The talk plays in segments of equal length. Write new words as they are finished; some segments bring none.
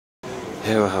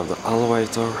Here we have the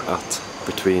elevator at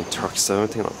between track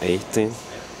 17 and 18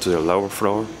 to the lower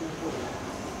floor.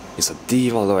 It's a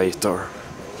div elevator,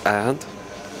 and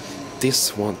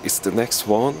this one is the next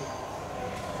one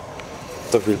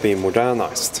that will be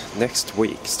modernized next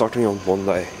week, starting on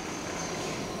Monday.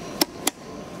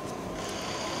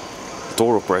 The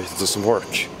door operator doesn't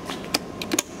work.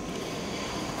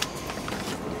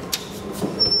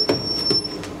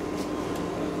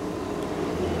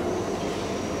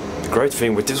 The great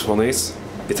thing with this one is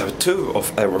it has two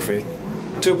of everything,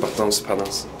 two buttons,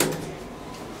 panels.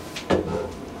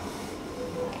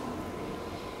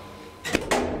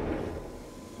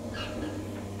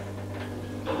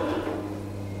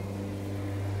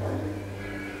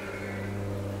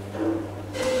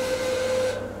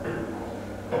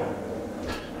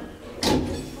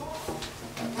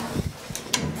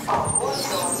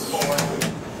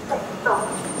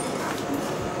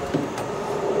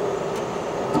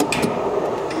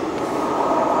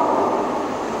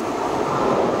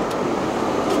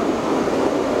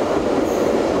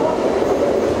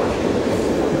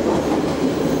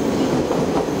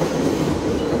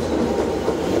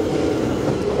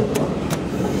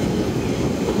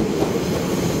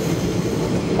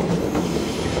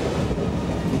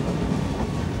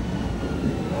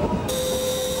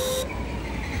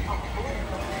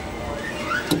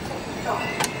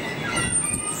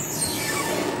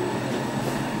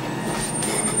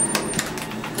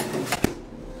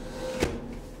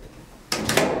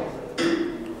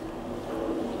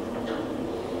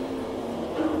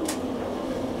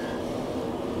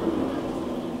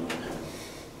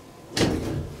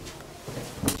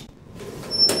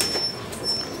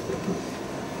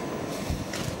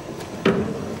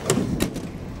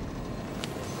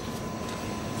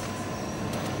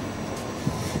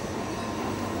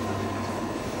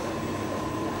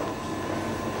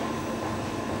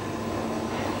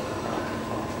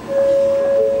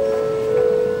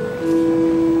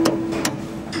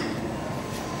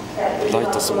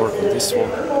 Light doesn't work on this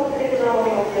one.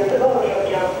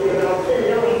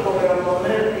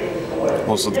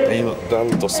 Also the bell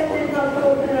doesn't work.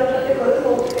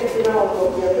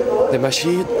 The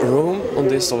machine room on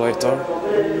this elevator.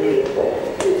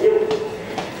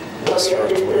 Let's try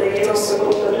to work this.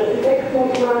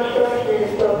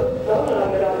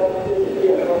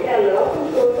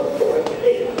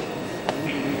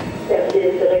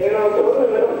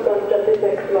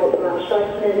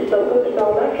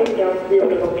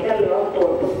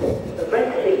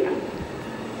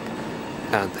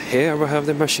 And here we have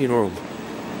the machine room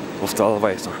of the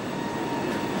elevator.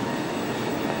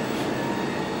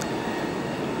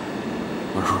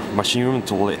 Machine room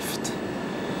to lift.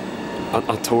 And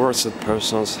authoritative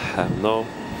persons have no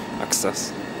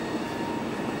access.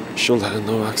 Should have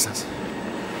no access.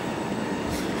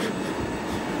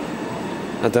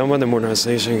 And then when the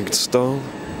modernization is done,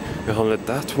 we have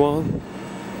that one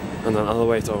and an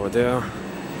elevator over there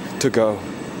to go.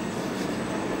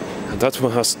 And that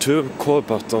one has two call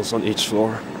buttons on each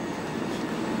floor.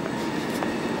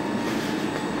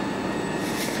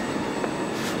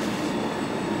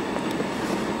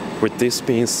 With this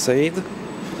being said,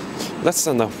 let's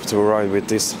stand up to a ride with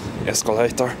this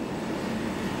escalator.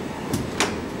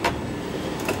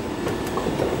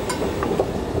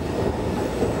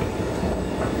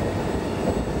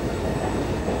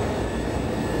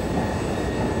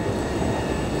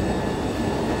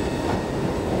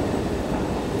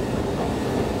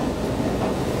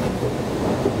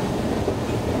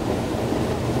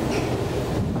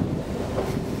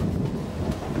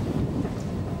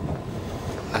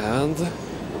 And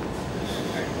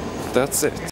that's it.